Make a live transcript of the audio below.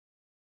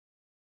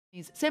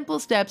These simple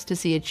steps to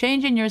see a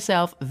change in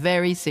yourself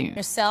very soon.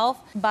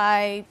 Yourself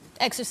by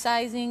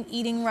exercising,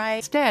 eating right.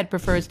 Instead,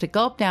 prefers to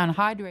gulp down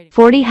hydrating.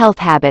 40 health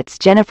habits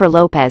Jennifer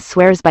Lopez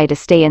swears by to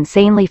stay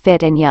insanely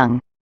fit and young.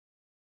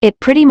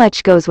 It pretty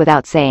much goes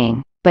without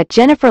saying, but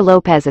Jennifer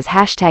Lopez's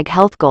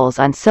 #health goals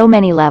on so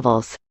many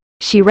levels.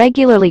 She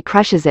regularly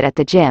crushes it at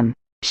the gym,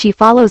 she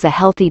follows a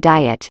healthy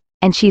diet,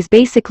 and she's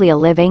basically a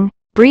living,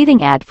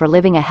 breathing ad for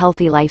living a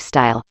healthy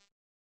lifestyle.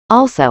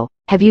 Also,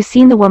 have you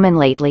seen the woman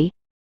lately?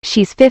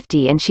 She's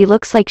 50 and she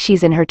looks like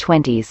she's in her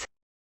 20s.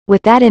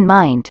 With that in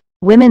mind,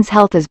 women's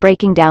health is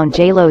breaking down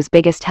J.Lo's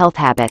biggest health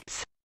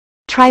habits.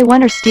 Try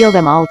one or steal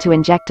them all to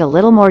inject a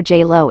little more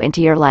J.Lo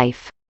into your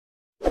life.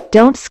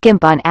 Don't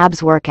skimp on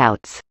abs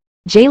workouts.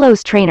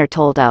 J.Lo's trainer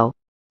told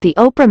the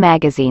Oprah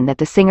magazine that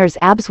the singer's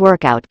abs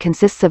workout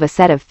consists of a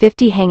set of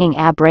 50 hanging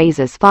ab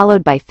raises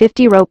followed by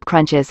 50 rope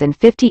crunches and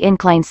 50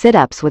 incline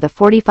sit-ups with a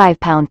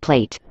 45-pound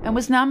plate. And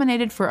was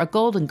nominated for a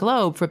Golden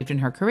Globe for in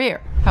her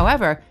career.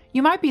 However,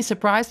 you might be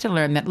surprised to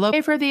learn that Lopez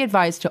gave her the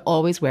advice to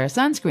always wear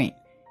sunscreen.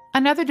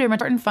 Another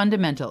important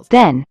fundamentals.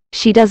 Then,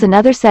 she does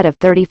another set of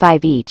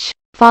 35 each,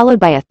 followed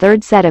by a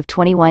third set of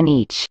 21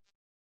 each.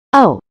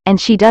 Oh,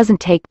 and she doesn't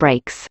take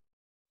breaks.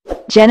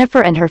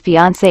 Jennifer and her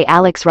fiancé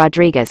Alex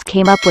Rodriguez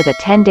came up with a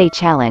 10-day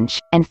challenge,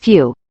 and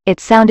phew, it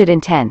sounded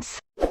intense.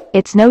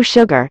 It's no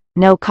sugar,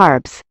 no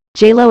carbs,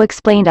 J.Lo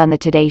explained on the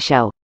Today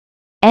Show.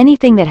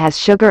 Anything that has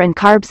sugar and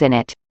carbs in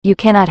it, you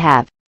cannot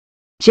have.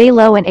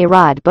 J.Lo and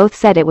A-Rod both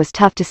said it was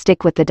tough to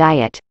stick with the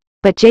diet,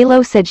 but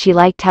J.Lo said she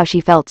liked how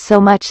she felt so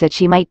much that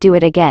she might do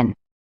it again.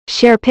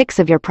 Share pics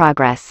of your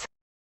progress.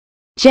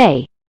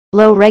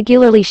 J.Lo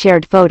regularly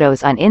shared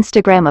photos on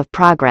Instagram of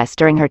progress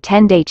during her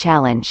 10-day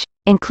challenge,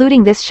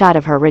 including this shot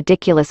of her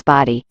ridiculous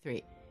body.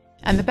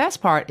 And the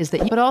best part is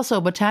that but also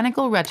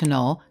botanical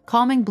retinol,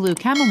 calming blue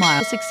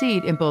chamomile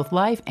succeed in both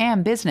life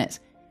and business.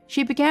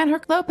 She began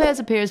her Lopez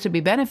appears to be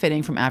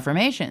benefiting from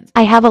affirmations.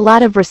 I have a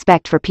lot of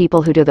respect for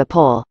people who do the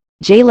pole,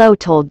 J.Lo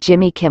told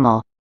Jimmy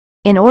Kimmel.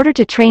 In order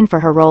to train for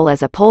her role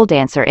as a pole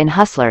dancer in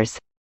Hustlers,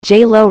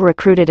 J.Lo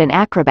recruited an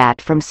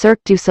acrobat from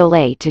Cirque du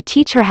Soleil to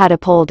teach her how to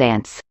pole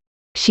dance.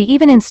 She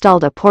even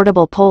installed a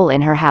portable pole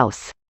in her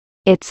house.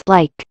 It's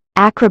like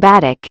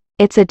acrobatic,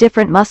 it's a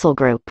different muscle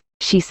group,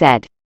 she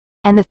said.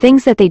 And the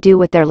things that they do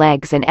with their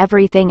legs and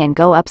everything and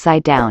go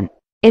upside down.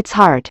 It's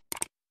hard.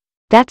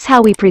 That's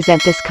how we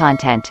present this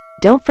content.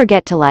 Don't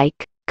forget to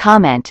like,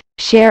 comment,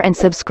 share and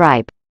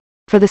subscribe.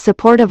 For the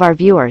support of our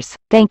viewers,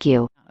 thank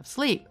you.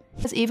 Sleep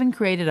has even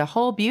created a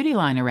whole beauty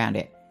line around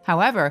it.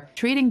 However,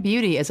 treating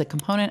beauty as a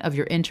component of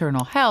your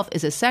internal health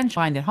is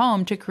essential. Find at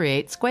home to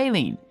create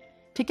squalene.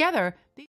 Together,